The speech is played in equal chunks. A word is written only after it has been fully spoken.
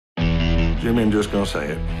Jimmy, I'm just gonna say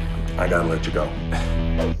it. I gotta let you go.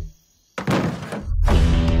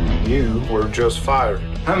 You were just fired.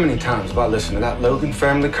 How many times have I listened to that Logan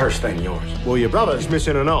family curse thing of yours? Well, your brother's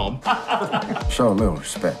missing an arm. Show a little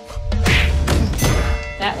respect.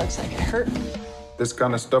 That looks like it hurt. This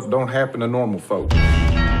kind of stuff don't happen to normal folk.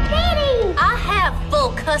 Daddy! I have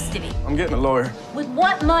full custody. I'm getting a lawyer. With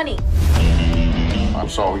what money? I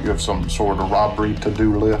saw you have some sort of robbery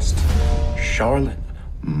to-do list. Charlotte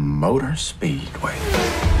Motor Speedway.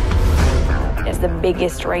 It's the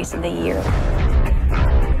biggest race of the year.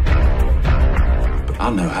 But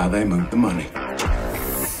I know how they move the money.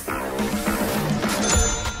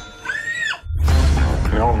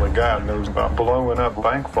 The only guy who knows about blowing up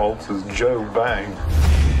bank vaults is Joe Bang.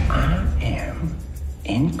 I am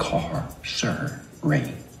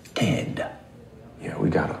incarcerated. Yeah,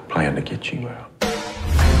 we got a plan to get you out.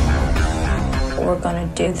 We're gonna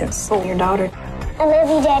do this for your daughter. I love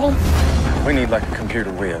you, Daddy. We need like a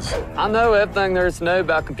computer whiz. I know everything there is to know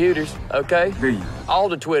about computers, okay? Do you? All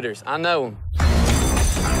the Twitters, I know them.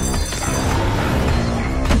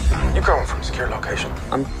 You calling from a secure location?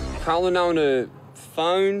 I'm calling on a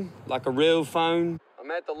phone, like a real phone.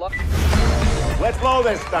 I'm at the Let's blow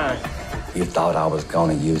this thing. You thought I was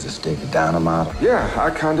gonna use a stick of dynamite? Yeah,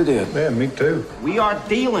 I kinda did. Yeah, me too. We are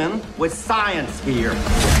dealing with science here.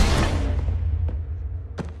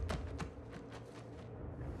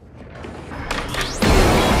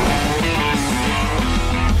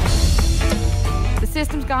 The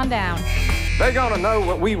system's gone down. They're gonna know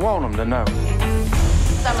what we want them to know.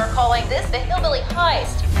 Some are calling this the hillbilly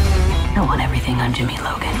heist. I want everything on Jimmy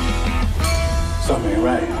Logan. Something ain't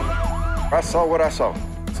right. I saw what I saw.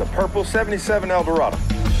 It's a purple 77 Eldorado.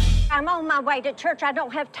 I'm on my way to church. I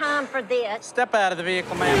don't have time for this. Step out of the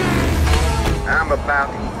vehicle, ma'am. I'm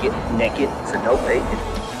about to get naked, so no bacon.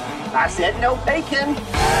 I said no bacon.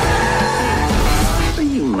 What do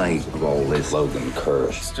you make of all this Logan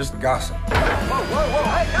curse? It's just gossip.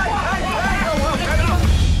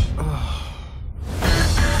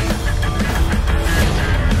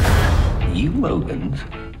 You Logans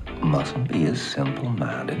mustn't be as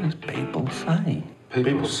simple-minded as people say.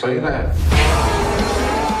 People say that.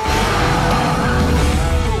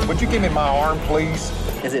 Would you give me my arm, please?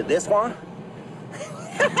 Is it this one?